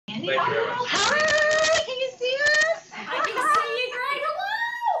Thank you very much. Hi, can you see us? I can see you great. Hello.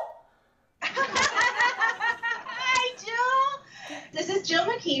 Hi, Jill. This is Jill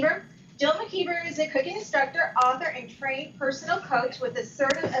McKeever. Jill McKeever is a cooking instructor, author, and trained personal coach with a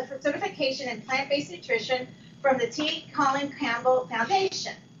certification in plant-based nutrition from the T. Colin Campbell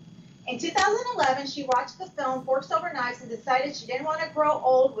Foundation. In 2011, she watched the film Forks Over Knives and decided she didn't want to grow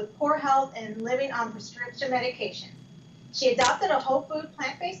old with poor health and living on prescription medication. She adopted a whole food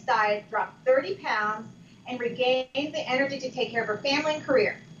plant-based diet, dropped 30 pounds, and regained the energy to take care of her family and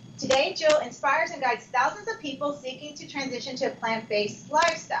career. Today, Jill inspires and guides thousands of people seeking to transition to a plant-based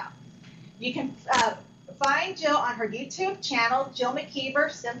lifestyle. You can find Jill on her YouTube channel, Jill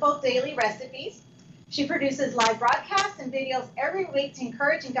McKeever Simple Daily Recipes. She produces live broadcasts and videos every week to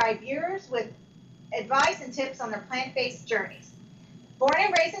encourage and guide viewers with advice and tips on their plant-based journeys. Born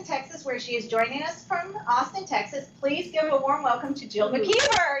and raised in Texas, where she is joining us from Austin, Texas, please give a warm welcome to Jill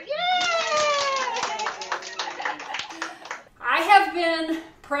McKeever. Yay! I have been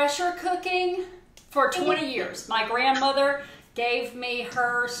pressure cooking for 20 years. My grandmother gave me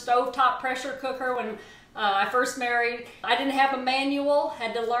her stovetop pressure cooker when I first married. I didn't have a manual,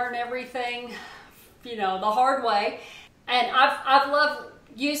 had to learn everything, you know, the hard way. And I've loved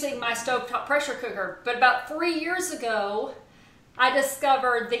using my stovetop pressure cooker. But about 3 years ago, I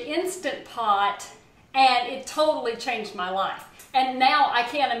discovered the Instant Pot, and it totally changed my life. And now I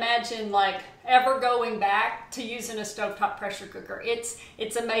can't imagine like ever going back to using a stovetop pressure cooker.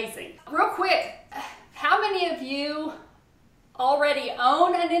 It's amazing. Real quick, how many of you already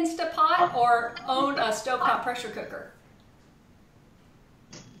own an Instant Pot or own a stovetop pressure cooker?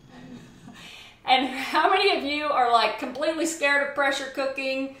 And how many of you are like completely scared of pressure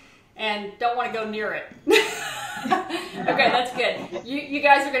cooking and don't want to go near it? Okay, that's good. You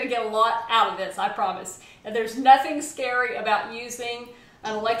guys are going to get a lot out of this, I promise. And there's nothing scary about using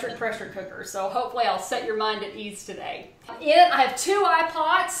an electric pressure cooker, so hopefully I'll set your mind at ease today. I have 2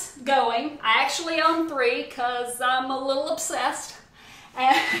 iPots going. I actually own 3 because I'm a little obsessed.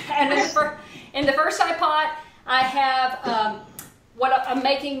 And in the first iPod, I have I'm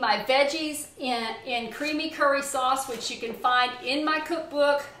making my veggies in creamy curry sauce, which you can find in my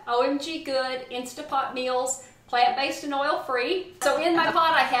cookbook, OMG Good, Instapot Meals, plant-based and oil-free. So in my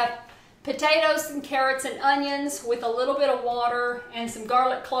pot I have potatoes and carrots and onions with a little bit of water and some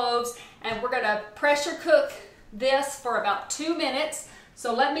garlic cloves, and we're gonna pressure cook this for about 2 minutes.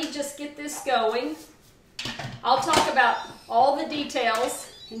 So let me just get this going. I'll talk about all the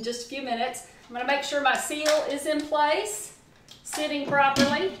details in just a few minutes. I'm gonna make sure my seal is in place, sitting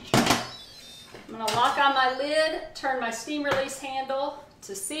properly. I'm gonna lock on my lid, turn my steam release handle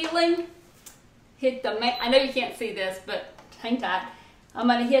to sealing, hit the, I know you can't see this, but hang tight. I'm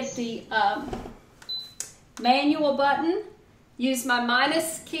gonna hit the manual button, use my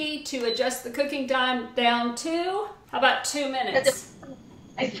minus key to adjust the cooking time down to, how about 2 minutes?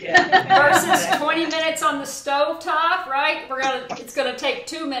 Versus 20 minutes on the stove top, right? It's gonna take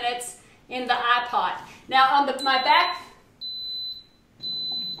 2 minutes in the iPod. Now on my back,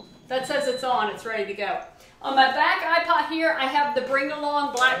 that says it's on, it's ready to go. On my back iPod here, I have the Bring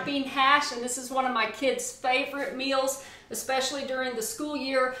Along Black Bean Hash, and this is one of my kids' favorite meals, especially during the school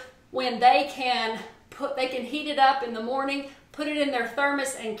year when they can heat it up in the morning, put it in their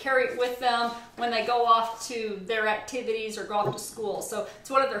thermos, and carry it with them when they go off to their activities or go off to school. So it's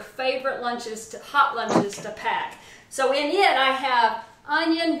one of their favorite lunches, hot lunches to pack. So in it, I have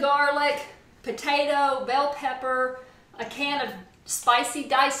onion, garlic, potato, bell pepper, a can of spicy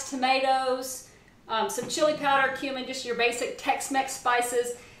diced tomatoes, some chili powder, cumin, just your basic Tex-Mex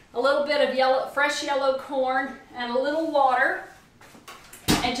spices, a little bit of fresh yellow corn, and a little water.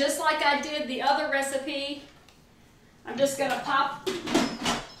 And just like I did the other recipe, I'm just going to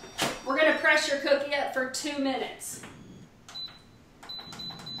we're going to pressure cook it for 2 minutes.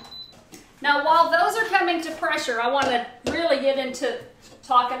 Now while those are coming to pressure, I want to really get into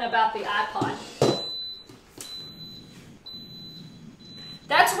talking about the iPod.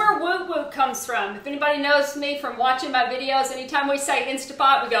 That's where woot woot comes from. If anybody knows me from watching my videos, anytime we say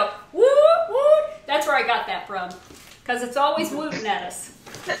Instapot, we go woot woot. That's where I got that from, because it's always wooting at us.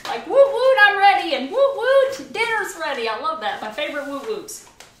 Like woot woot, I'm ready, and woot woot, dinner's ready. I love that. My favorite woot woots.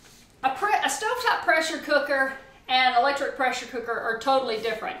 A stovetop pressure cooker and electric pressure cooker are totally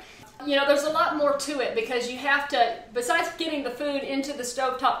different. You know, there's a lot more to it because you have to, besides getting the food into the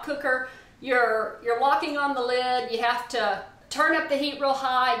stovetop cooker, you're locking on the lid. You have to turn up the heat real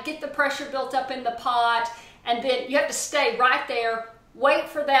high, get the pressure built up in the pot, and then you have to stay right there, wait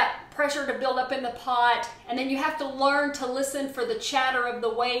for that pressure to build up in the pot, and then you have to learn to listen for the chatter of the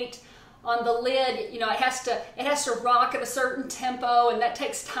weight on the lid, you know, it has to rock at a certain tempo, and that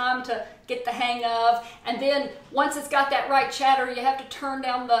takes time to get the hang of. And then once it's got that right chatter, you have to turn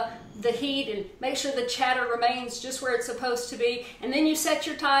down the heat and make sure the chatter remains just where it's supposed to be. And then you set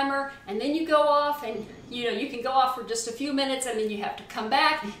your timer, and then you go off, and you know, you can go off for just a few minutes, and then you have to come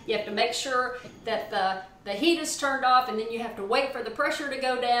back. You have to make sure that the heat is turned off, and then you have to wait for the pressure to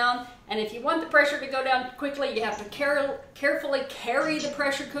go down. And if you want the pressure to go down quickly, you have to carefully carry the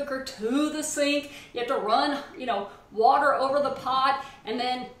pressure cooker to the sink. You have to run, you know, water over the pot, and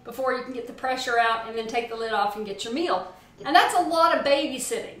then before you can get the pressure out, and then take the lid off and get your meal. And that's a lot of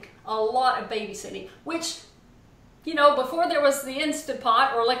babysitting, which, you know, before there was the Instant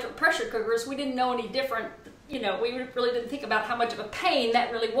Pot or electric pressure cookers, we didn't know any different. You know, we really didn't think about how much of a pain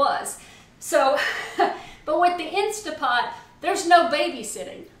that really was. So, but with the Instant Pot, there's no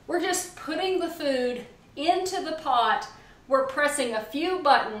babysitting. We're just putting the food into the pot, we're pressing a few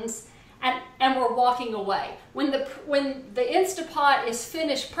buttons, and we're walking away. When the Instant Pot is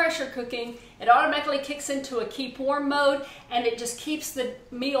finished pressure cooking, it automatically kicks into a keep warm mode, and it just keeps the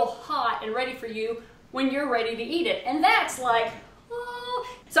meal hot and ready for you when you're ready to eat it. And that's like,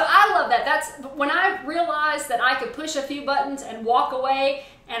 oh. So I love that. That's when I realized that I could push a few buttons and walk away,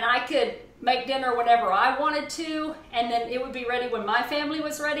 and I could make dinner whenever I wanted to, and then it would be ready when my family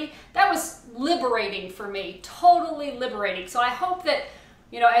was ready. That was liberating for me, totally liberating. So I hope that,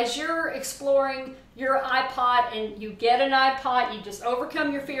 you know, as you're exploring your iPot and you get an iPot, you just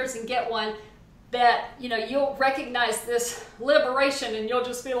overcome your fears and get one, that, you know, you'll recognize this liberation, and you'll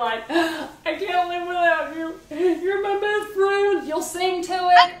just be like, I can't live without you. You're my best friend. You'll sing to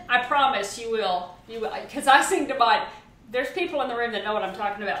it. I promise you will. You will, because I sing to mine. There's people in the room that know what I'm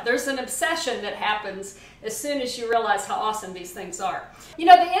talking about. There's an obsession that happens as soon as you realize how awesome these things are. You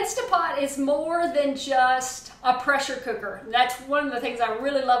know, the Instant Pot is more than just a pressure cooker. That's one of the things I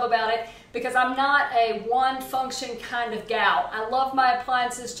really love about it, because I'm not a one function kind of gal. I love my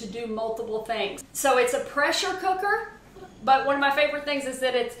appliances to do multiple things. So it's a pressure cooker, but one of my favorite things is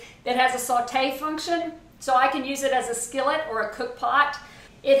that it has a saute function, so I can use it as a skillet or a cook pot.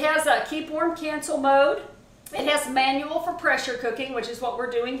 It has a keep warm cancel mode. It has manual for pressure cooking, which is what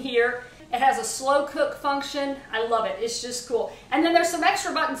we're doing here. It has a slow cook function. I love it. It's just cool. And then there's some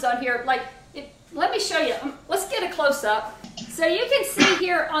extra buttons on here. Like, let me show you. Let's get a close-up. So you can see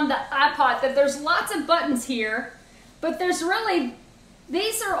here on the iPod that there's lots of buttons here, but there's really,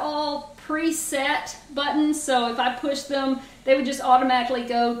 these are all preset buttons. So if I push them, they would just automatically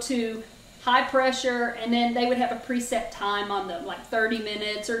go to high pressure, and then they would have a preset time on them, like 30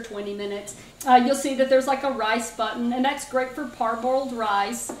 minutes or 20 minutes. You'll see that there's like a rice button, and that's great for parboiled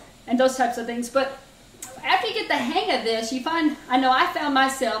rice and those types of things. But after you get the hang of this, you find, I found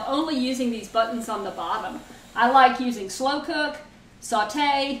myself only using these buttons on the bottom. I like using slow cook,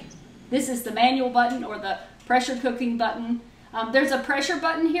 saute. This is the manual button or the pressure cooking button. There's a pressure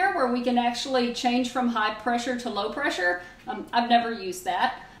button here where we can actually change from high pressure to low pressure. I've never used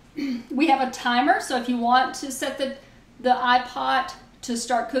that. We have a timer, so if you want to set the iPot to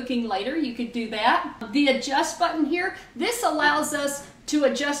start cooking later, you could do that. The adjust button here, this allows us to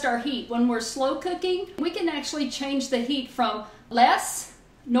adjust our heat. When we're slow cooking, we can actually change the heat from less,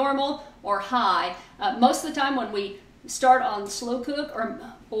 normal, or high. Most of the time when we start on slow cook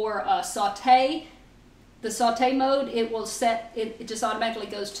or saute, the saute mode, it just automatically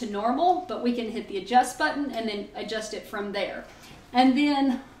goes to normal, but we can hit the adjust button and then adjust it from there. And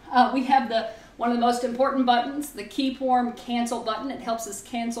then we have one of the most important buttons, the keep warm cancel button. It helps us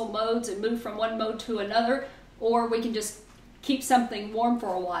cancel modes and move from one mode to another, or we can just keep something warm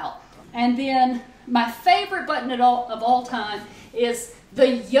for a while. And then my favorite button of all time is the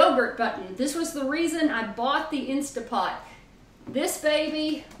yogurt button. This was the reason I bought the Instant Pot. This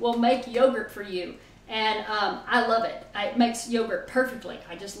baby will make yogurt for you. And I love it. It makes yogurt perfectly.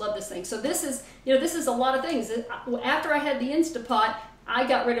 I just love this thing. So this is, this is a lot of things. After I had the Instant Pot, I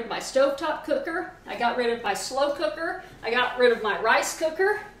got rid of my stovetop cooker. I got rid of my slow cooker. I got rid of my rice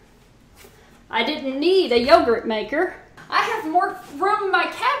cooker. I didn't need a yogurt maker. I have more room in my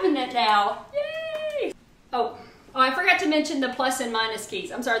cabinet now. Yay! Oh, I forgot to mention the plus and minus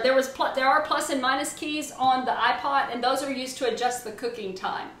keys. I'm sorry. There are plus and minus keys on the iPod, and those are used to adjust the cooking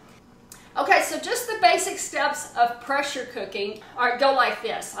time. Okay, so just the basic steps of pressure cooking go like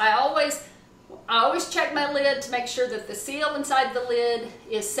this. I always check my lid to make sure that the seal inside the lid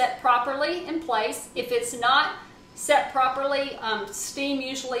is set properly in place. If it's not set properly, steam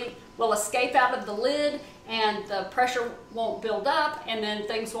usually will escape out of the lid and the pressure won't build up, and then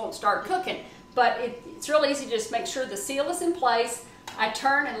things won't start cooking. But it's really easy to just make sure the seal is in place. I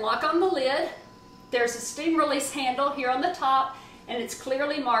turn and lock on the lid. There's a steam release handle here on the top, and it's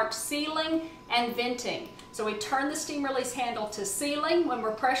clearly marked sealing and venting. So we turn the steam release handle to sealing when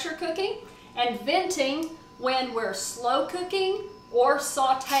we're pressure cooking, and venting when we're slow cooking or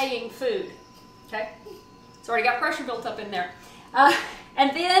sauteing food. Okay, it's already got pressure built up in there.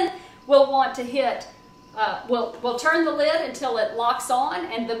 And then we'll want to hit, we'll turn the lid until it locks on,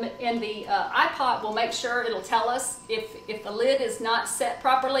 and the iPot will make sure, it'll tell us if the lid is not set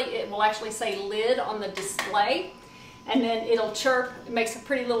properly. It will actually say lid on the display, and then it'll chirp. It makes a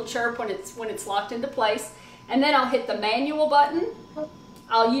pretty little chirp when it's locked into place. And then I'll hit the manual button.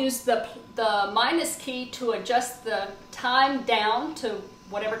 I'll use the minus key to adjust the time down to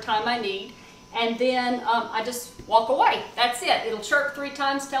whatever time I need. And then I just walk away. That's it. It'll chirp 3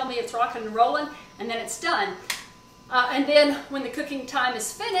 times, tell me it's rocking and rolling, and then it's done. And then when the cooking time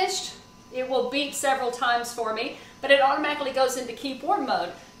is finished, it will beep several times for me, but it automatically goes into keep warm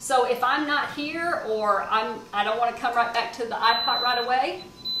mode. So if I'm not here, or I don't want to come right back to the iPot right away,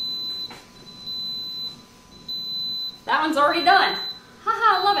 that one's already done.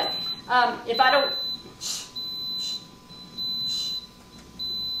 Haha, I love it. If I don't,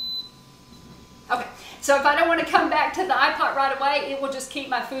 okay, so if I don't want to come back to the iPot right away, it will just keep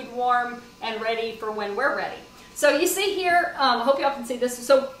my food warm and ready for when we're ready. So you see here, I hope y'all can see this.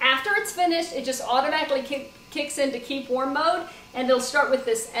 So after it's finished, it just automatically kicks into keep warm mode, and it'll start with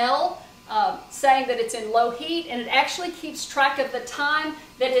this L saying that it's in low heat, and it actually keeps track of the time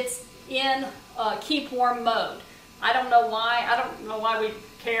that it's in keep warm mode. I don't know why. I don't know why we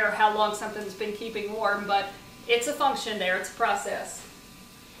care how long something's been keeping warm, but it's a function there. It's a process.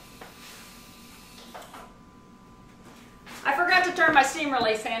 I forgot to turn my steam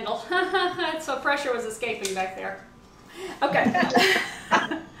release handle, so pressure was escaping back there. Okay.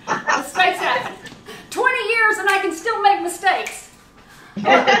 Mistakes happen. 20 years and I can still make mistakes.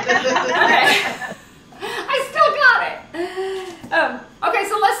 Okay. I still got it. Okay,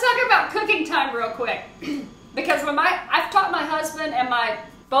 so let's talk about cooking time real quick. Because I've taught my husband and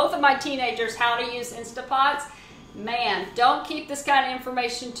both of my teenagers how to use Instapots. Man, don't keep this kind of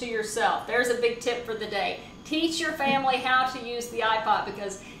information to yourself. There's a big tip for the day. Teach your family how to use the iPot,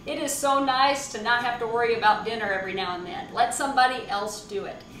 because it is so nice to not have to worry about dinner every now and then. Let somebody else do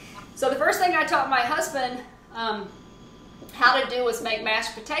it. So the first thing I taught my husband how to do was make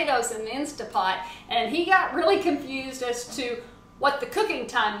mashed potatoes in the Instapot, and he got really confused as to what the cooking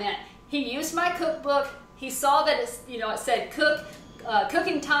time meant. He used my cookbook. He saw that it said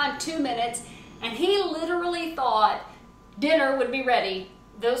cooking time 2 minutes, and he literally thought dinner would be ready,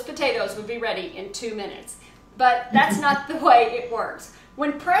 those potatoes would be ready in 2 minutes. But that's not the way it works.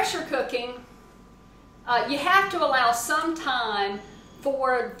 When pressure cooking, you have to allow some time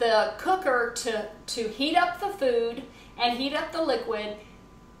for the cooker to heat up the food and heat up the liquid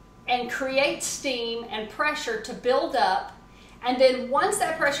and create steam and pressure to build up. And then once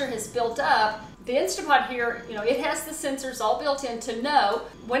that pressure has built up, the Instapot here, it has the sensors all built in to know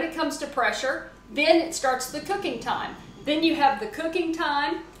when it comes to pressure. Then it starts the cooking time. Then you have the cooking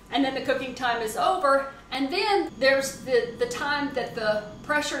time, and then the cooking time is over, and then there's the time that the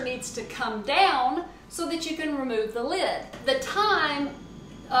pressure needs to come down so that you can remove the lid. The time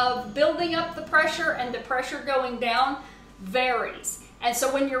of building up the pressure and the pressure going down varies. And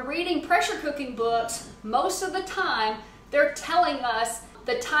so when you're reading pressure cooking books, most of the time they're telling us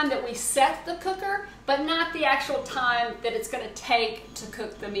the time that we set the cooker, but not the actual time that it's going to take to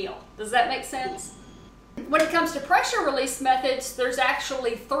cook the meal. Does that make sense? When it comes to pressure release methods, there's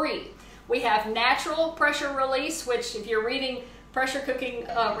actually 3. We have natural pressure release, which if you're reading pressure cooking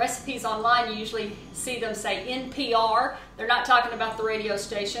recipes online, you usually see them say NPR. They're not talking about the radio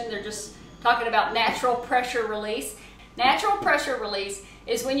station. They're just talking about natural pressure release. Natural pressure release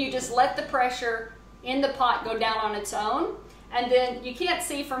is when you just let the pressure in the pot go down on its own. And then you can't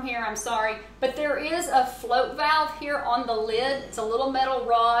see from here, I'm sorry, but there is a float valve here on the lid. It's a little metal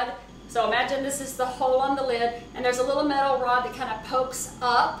rod. So imagine this is the hole on the lid, and there's a little metal rod that kind of pokes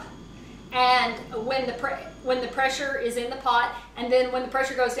up, and when the pressure is in the pot, and then when the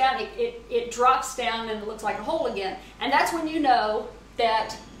pressure goes down, it drops down and it looks like a hole again. And that's when you know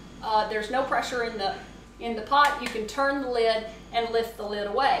that there's no pressure in the pot. You can turn the lid and lift the lid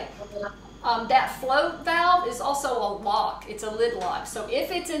away. That float valve is also a lock. It's a lid lock. So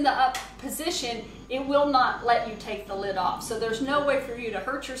if it's in the up position, it will not let you take the lid off. So there's no way for you to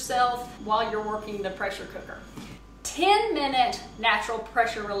hurt yourself while you're working the pressure cooker. 10-minute natural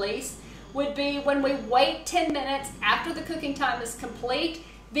pressure release would be when we wait 10 minutes after the cooking time is complete.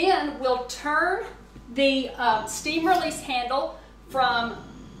 Then we'll turn the steam release handle from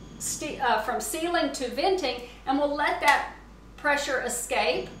sealing to venting, and we'll let that pressure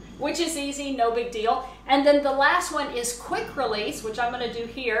escape. which is easy, no big deal. And then the last one is quick release, which I'm going to do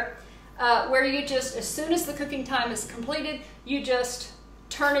here, where you just, as soon as the cooking time is completed, you just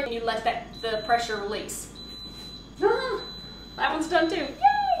turn it and you let the pressure release. That one's done too. Yay!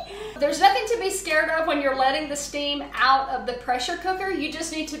 There's nothing to be scared of when you're letting the steam out of the pressure cooker. You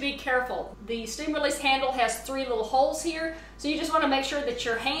just need to be careful. The steam release handle has 3 little holes here, so you just want to make sure that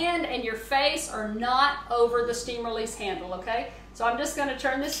your hand and your face are not over the steam release handle, okay? So I'm just going to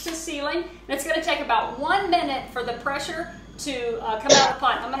turn this to sealing, and it's going to take about 1 minute for the pressure to come out of the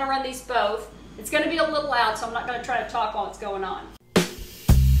pot. I'm going to run these both. It's going to be a little loud, so I'm not going to try to talk while it's going on.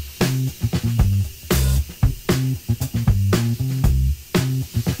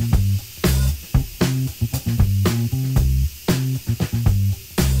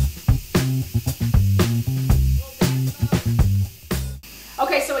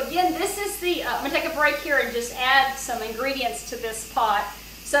 Okay, so again, this is the, I'm going to take a break here and just add some ingredients to this pot.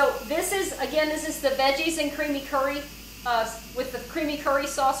 So this is, again, this is the veggies and creamy curry with the creamy curry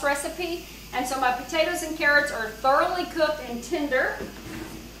sauce recipe. And so my potatoes and carrots are thoroughly cooked and tender.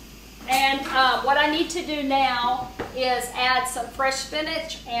 And what I need to do now is add some fresh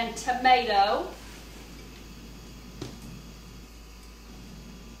spinach and tomato.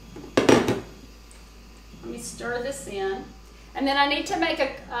 Let me stir this in. And then I need to make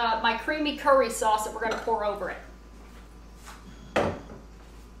my creamy curry sauce that we're going to pour over it.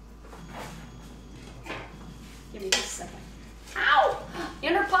 Give me just a second. Ow!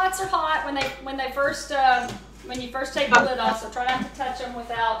 Inner pots are hot when you first take the lid off, so try not to touch them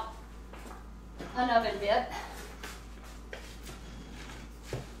without an oven mitt.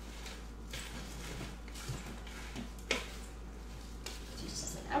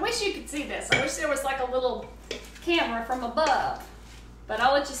 I wish you could see this. I wish there was like a little camera from above, but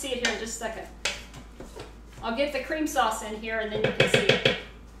I'll let you see it here in just a second. I'll get the cream sauce in here and then you can see it.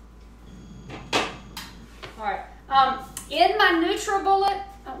 All right. In my NutriBullet,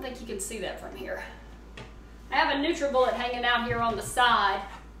 I don't think you can see that from here. I have a NutriBullet hanging out here on the side.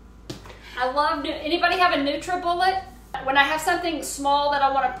 I love, anybody have a NutriBullet? When I have something small that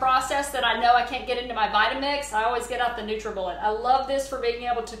I want to process that I know I can't get into my Vitamix, I always get out the NutriBullet. I love this for being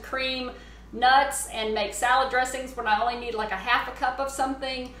able to cream nuts and make salad dressings when I only need like a half a cup of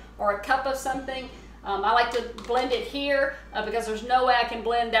something or a cup of something. I like to blend it here because there's no way I can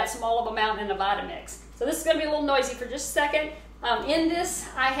blend that small of amount in a Vitamix. So this is going to be a little noisy for just a second. In this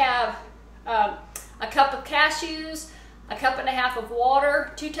I have a cup of cashews, a cup and a half of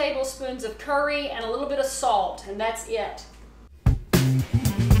water, 2 tablespoons of curry, and a little bit of salt, and that's it.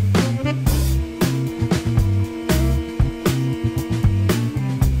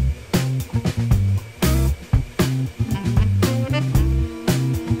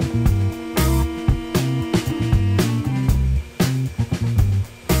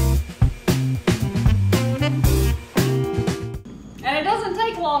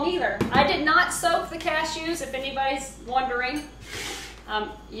 Either. I did not soak the cashews, if anybody's wondering.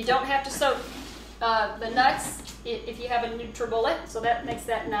 You don't have to soak the nuts if you have a NutriBullet, so that makes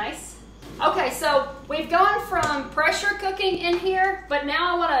that nice. Okay, so we've gone from pressure cooking in here, but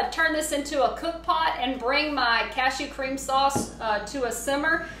now I want to turn this into a cook pot and bring my cashew cream sauce to a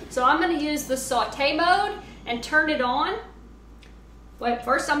simmer. So I'm going to use the saute mode and turn it on. Wait,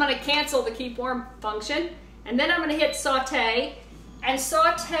 first I'm going to cancel the keep warm function, and then I'm going to hit saute. And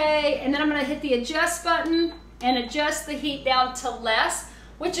saute, and then I'm going to hit the adjust button and adjust the heat down to less,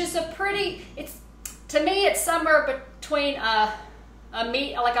 which is a pretty, to me it's somewhere between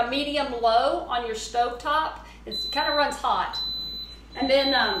like a medium low on your stovetop. It kind of runs hot. And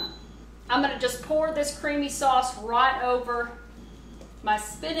then I'm going to just pour this creamy sauce right over my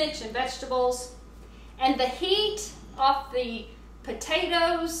spinach and vegetables. And the heat off the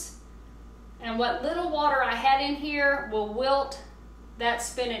potatoes and what little water I had in here will wilt that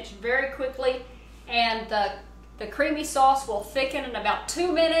spinach very quickly, and the creamy sauce will thicken in about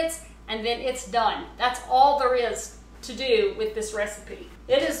 2 minutes, and then it's done. That's all there is to do with this recipe.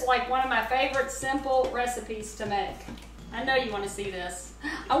 It is like one of my favorite simple recipes to make. I know you want to see this.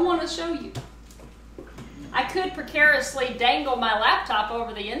 I want to show you. I could precariously dangle my laptop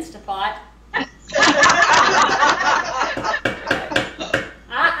over the Instapot.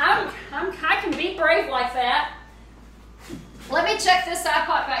 I can be brave like that. Let me check this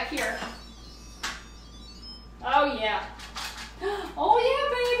iPot back here. Oh yeah. Oh yeah,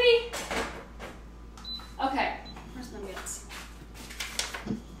 baby. Okay, where's my mitts?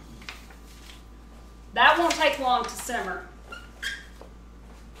 That won't take long to simmer.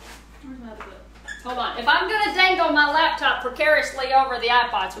 Where's my other bit? Hold on. If I'm gonna dangle my laptop precariously over the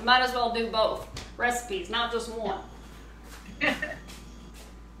iPods, we might as well do both recipes, not just one.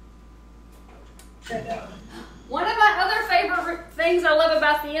 One of my other favorite things I love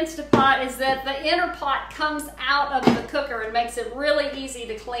about the Instapot is that the inner pot comes out of the cooker and makes it really easy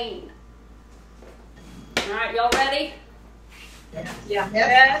to clean. All right, y'all ready? Yeah.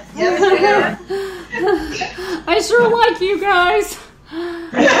 Yes. I sure like you guys.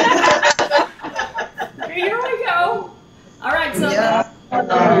 Here we go. All right, so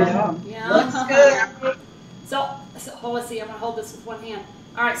Looks good. So let's see. I'm gonna hold this with one hand.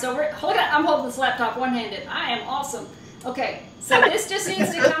 All right, so I'm holding this laptop one-handed. I am awesome. Okay, so this just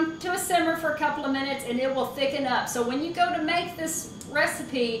needs to come to a simmer for a couple of minutes, and it will thicken up. So when you go to make this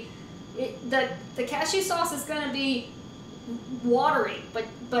recipe, the cashew sauce is going to be watery,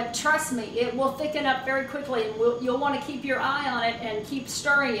 but trust me, it will thicken up very quickly, and you'll want to keep your eye on it and keep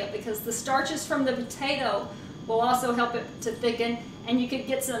stirring it, because the starches from the potato will also help it to thicken, and you could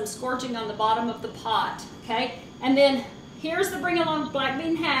get some scorching on the bottom of the pot. Okay, and then here's the bring along black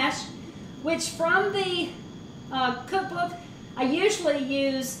bean hash, which from the cookbook, I usually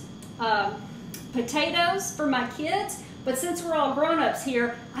use potatoes for my kids, but since we're all grown-ups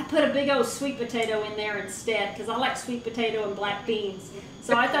here, I put a big old sweet potato in there instead, because I like sweet potato and black beans.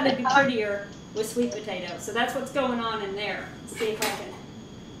 So I thought it'd be prettier with sweet potato. So that's what's going on in there. Let's see if I can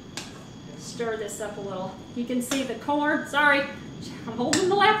stir this up a little. You can see the corn. Sorry, I'm holding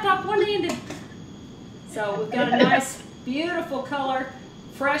the laptop one-handed. So we've got a nice, beautiful color,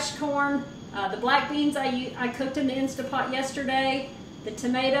 fresh corn. The black beans I cooked in the Instapot yesterday. The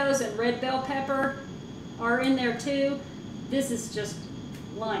tomatoes and red bell pepper are in there too. This is just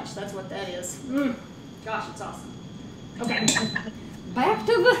lunch. That's what that is. Gosh, it's awesome. Okay, back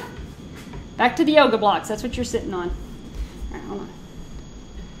to the yoga blocks. That's what you're sitting on. All right, hold on.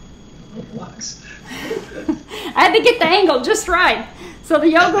 Blocks. I had to get the angle just right. So the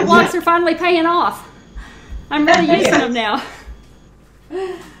yoga blocks are finally paying off. I'm really using them now.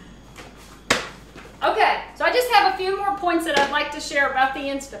 Okay, so I just have a few more points that I'd like to share about the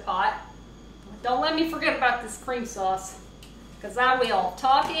Instapot. Don't let me forget about this cream sauce, because I will.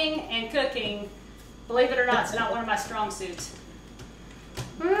 Talking and cooking, believe it or not, it's not one of my strong suits.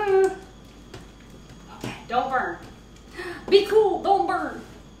 Okay, don't burn. Be cool, don't burn.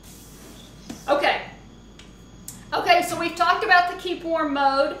 Okay, so we've talked about the keep warm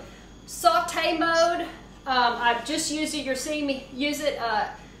mode, saute mode. I've just used it. You're seeing me use it.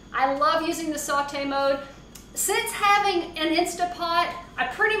 I love using the saute mode. Since having an Instapot, I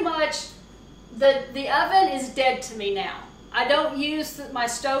pretty much, the oven is dead to me now. I don't use my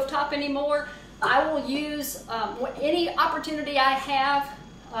stovetop anymore. I will use any opportunity I have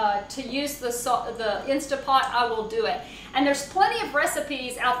to use the Instapot, I will do it. And there's plenty of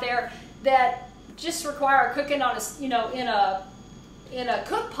recipes out there that just require cooking on in a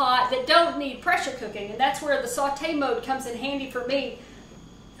cook pot that don't need pressure cooking, and that's where the saute mode comes in handy for me.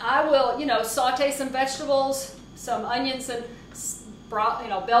 I will, saute some vegetables, some onions and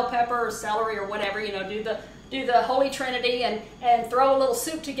bell pepper or celery or whatever, do the Holy Trinity and throw a little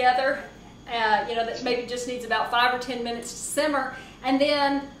soup together, that maybe just needs about 5 or 10 minutes to simmer, and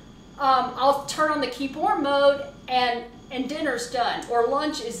then I'll turn on the keep warm mode and dinner's done or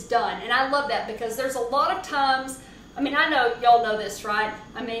lunch is done. And I love that, because there's a lot of times, I mean, I know y'all know this, right?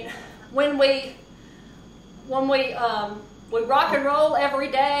 I mean, when we rock and roll every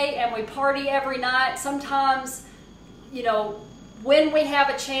day and we party every night, sometimes, when we have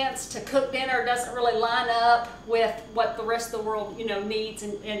a chance to cook dinner, it doesn't really line up with what the rest of the world, needs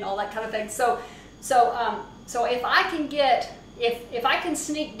and all that kind of thing. So if I can if I can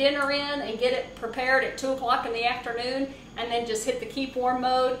sneak dinner in and get it prepared at 2 o'clock in the afternoon, and then just hit the keep warm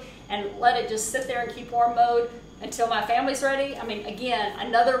mode and let it just sit there in keep warm mode until my family's ready. I mean, again,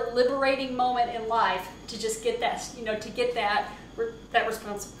 another liberating moment in life to just get that, to get that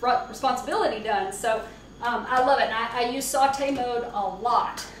responsibility done. So I love it. And I use saute mode a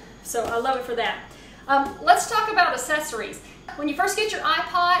lot. So I love it for that. Let's talk about accessories. When you first get your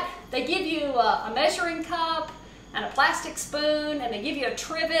iPot, they give you a measuring cup and a plastic spoon, and they give you a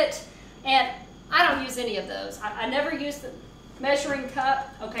trivet, and I don't use any of those. I never use the measuring cup.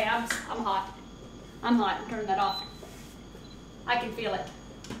 Okay, I'm hot. I'm hot. I'm turning that off. I can feel it.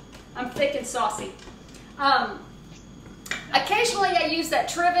 I'm thick and saucy. Occasionally I use that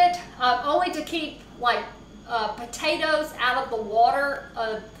trivet only to keep potatoes out of the water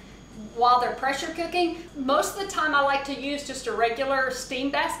while they're pressure cooking. Most of the time I like to use just a regular steam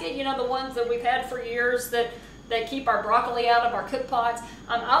basket, the ones that we've had for years that keep our broccoli out of our cook pots.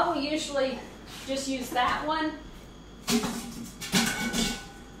 I will usually just use that one.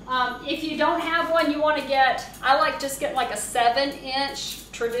 If you don't have one, you want to get, I just get like a 7-inch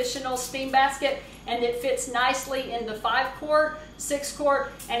traditional steam basket, and it fits nicely in the 5-quart,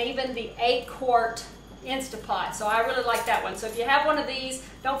 6-quart, and even the 8-quart Instapot. So I really like that one. So if you have one of these,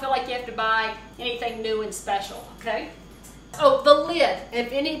 don't feel like you have to buy anything new and special, okay? Oh, the lid.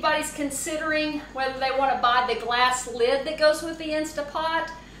 If anybody's considering whether they want to buy the glass lid that goes with the Instapot,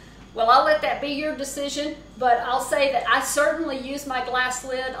 well, I'll let that be your decision, but I'll say that I certainly use my glass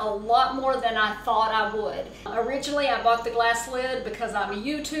lid a lot more than I thought I would. Originally, I bought the glass lid because I'm a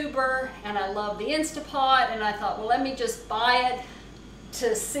YouTuber and I love the Instapot, and I thought, well, let me just buy it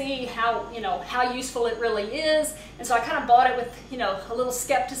to see how, how useful it really is. And so I kind of bought it with, a little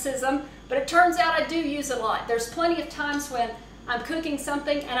skepticism, but it turns out I do use it a lot. There's plenty of times when I'm cooking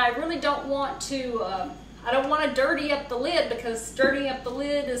something and I really don't want to, I don't want to dirty up the lid, because dirtying up the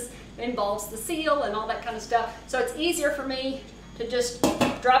lid involves the seal and all that kind of stuff. So it's easier for me to just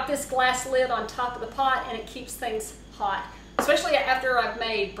drop this glass lid on top of the pot, and it keeps things hot. Especially after I've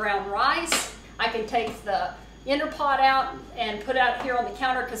made brown rice, I can take the inner pot out and put it out here on the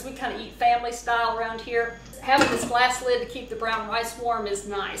counter, because we kind of eat family style around here. Having this glass lid to keep the brown rice warm is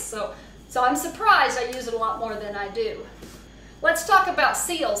nice. So I'm surprised I use it a lot more than I do. Let's talk about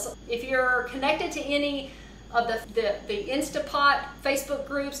seals. If you're connected to any of the Instapot Facebook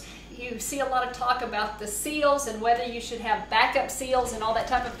groups, you see a lot of talk about the seals and whether you should have backup seals and all that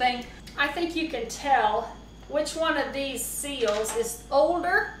type of thing. I think you can tell which one of these seals is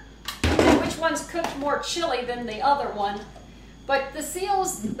older and which one's cooked more chili than the other one. But the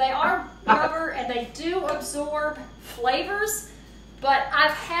seals, they are rubber and they do absorb flavors, but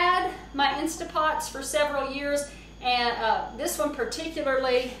I've had my Instapots for several years, and this one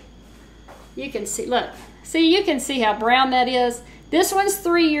particularly, you can see, look, you can see how brown that is. This one's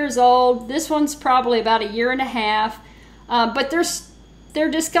 3 years old. This one's probably about 1.5 years. But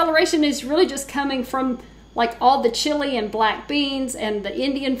their discoloration is really just coming from like all the chili and black beans and the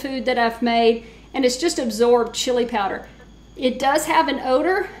Indian food that I've made, and it's just absorbed chili powder. It does have an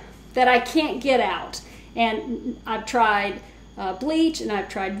odor that I can't get out, and I've tried bleach and I've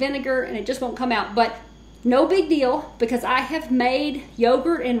tried vinegar, and it just won't come out. But no big deal, because I have made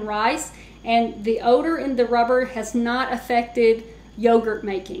yogurt and rice, and the odor in the rubber has not affected yogurt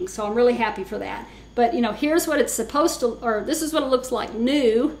making, so I'm really happy for that. But here's what it's supposed to, or this is what it looks like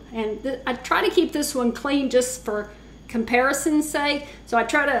new, and I try to keep this one clean just for comparison's sake. So I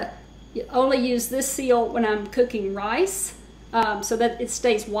try to only use this seal when I'm cooking rice, so that it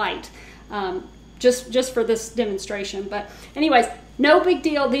stays white, just for this demonstration. But anyways, no big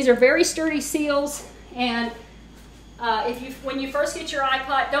deal. These are very sturdy seals, and when you first get your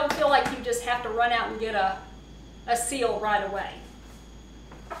iPot, don't feel like you just have to run out and get a seal right away.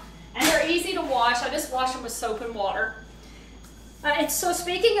 And they're easy to wash. I just wash them with soap and water. So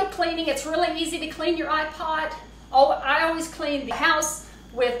speaking of cleaning, it's really easy to clean your iPot. Oh, I always clean the house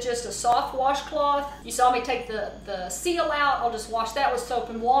with just a soft washcloth. You saw me take the seal out. I'll just wash that with soap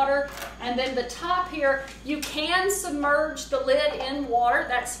and water. And then the top here, you can submerge the lid in water.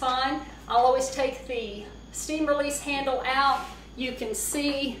 That's fine. I'll always take the steam release handle out. You can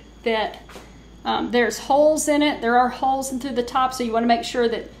see that there's holes in it. There are holes in through the top, so you want to make sure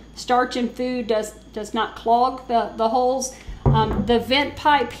that starch and food does not clog the holes. The vent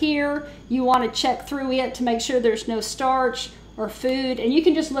pipe here, you want to check through it to make sure there's no starch or food, and you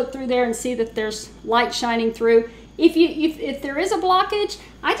can just look through there and see that there's light shining through. If there is a blockage,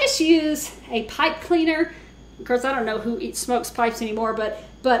 I just use a pipe cleaner. Of course, I don't know who smokes pipes anymore, but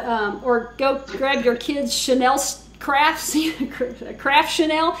or go grab your kids' Chanel craft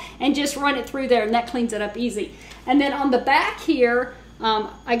Chanel and just run it through there, and that cleans it up easy. And then on the back here,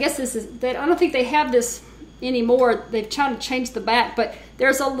 I guess I don't think they have this anymore. They've tried to change the back, but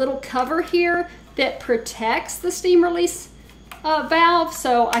there's a little cover here that protects the steam release valve.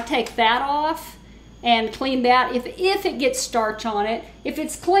 So I take that off and clean that if it gets starch on it. If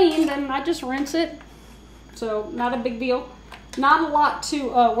it's clean, then I just rinse it. So not a big deal. Not a lot to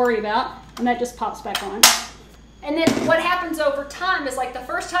worry about, and that just pops back on. And then what happens over time is, like the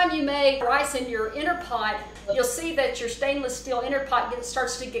first time you make rice in your inner pot, you'll see that your stainless steel inner pot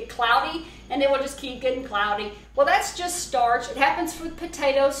starts to get cloudy, and it will just keep getting cloudy. Well, that's just starch. It happens with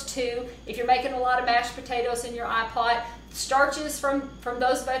potatoes too. If you're making a lot of mashed potatoes in your iPot, starches from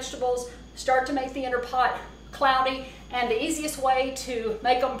those vegetables start to make the inner pot cloudy, and the easiest way to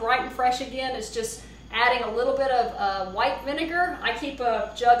make them bright and fresh again is just adding a little bit of white vinegar. I keep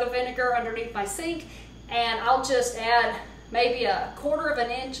a jug of vinegar underneath my sink, and I'll just add maybe 1/4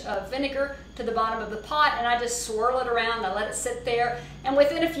 inch of vinegar to the bottom of the pot, and I just swirl it around. I let it sit there, and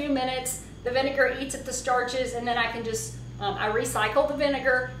within a few minutes the vinegar eats at the starches, and then I can just I recycle the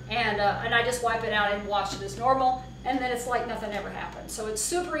vinegar and I just wipe it out and wash it as normal, and then it's like nothing ever happened. So it's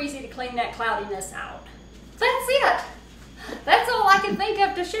super easy to clean that cloudiness out. That's it. That's all I can think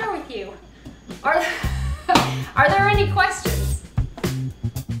of to share with you. Are there any questions?